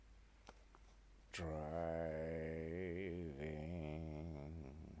Driving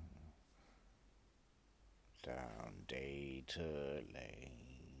down data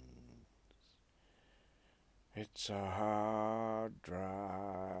lanes. It's a hard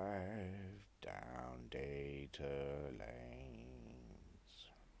drive down data lanes.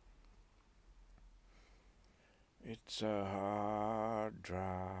 It's a hard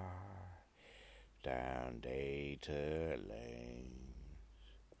drive down data lanes.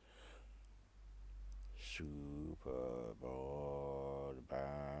 Super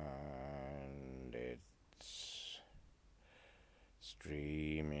broadband, it's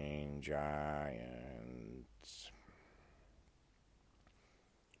streaming giants.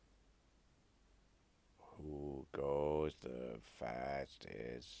 Who goes the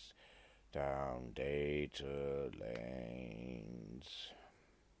fastest down data lanes?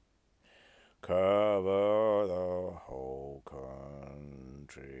 Cover the whole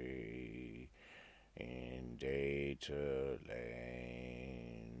country in data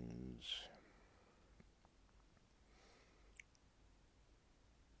lanes.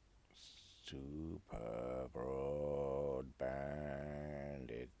 Super broad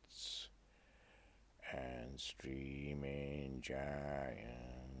bandits and streaming giants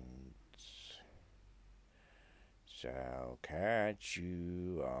shall catch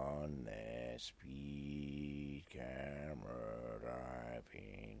you on their speed camera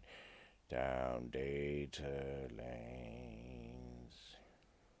driving down data lanes.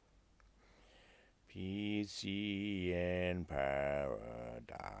 PC in paradise.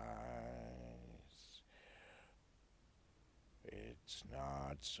 It's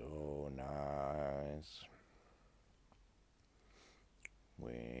not so nice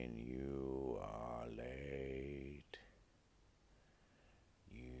when you are late.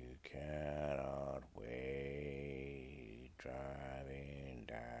 You cannot wait driving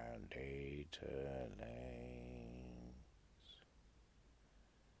down data lanes.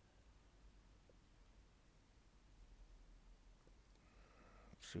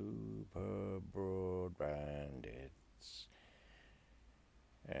 Super broad bandits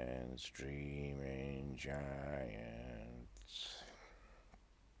and streaming giants.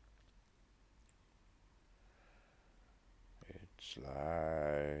 It's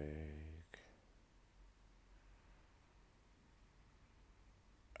like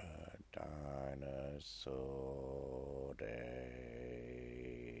a dinosaur data,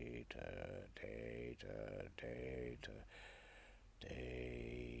 data, data, data,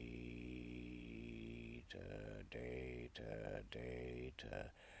 data,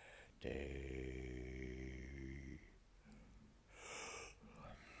 data, data.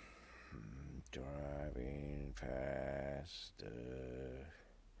 Driving faster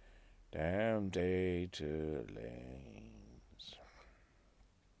down data lanes,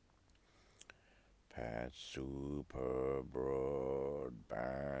 past super broad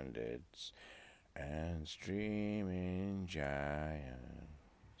bandits and streaming giants.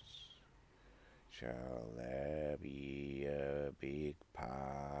 Shall there be a big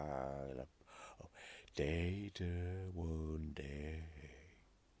pile of data one day?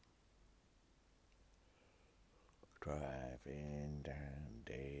 Driving down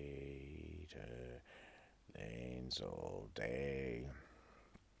data lanes all day.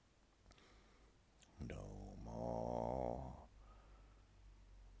 No more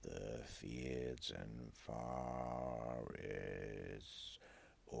the fields and forests,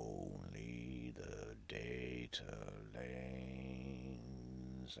 only the data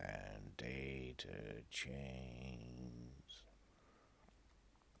lanes and data chains.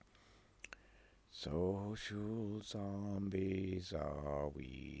 Social zombies are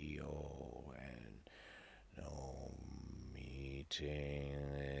we all, and no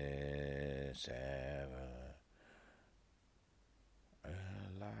meatingless ever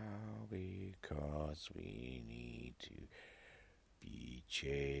allow, because we need to be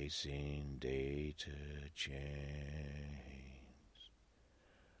chasing data chains.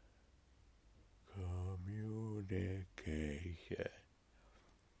 Communication.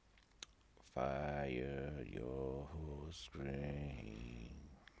 Fire your screen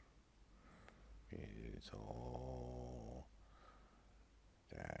is all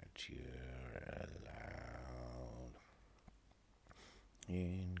that you're allowed.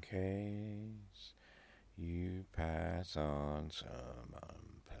 In case you pass on some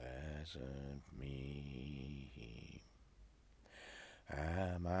unpleasant meme,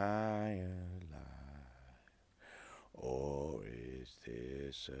 am I alive? Or is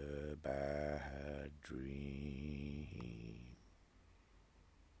this a bad dream?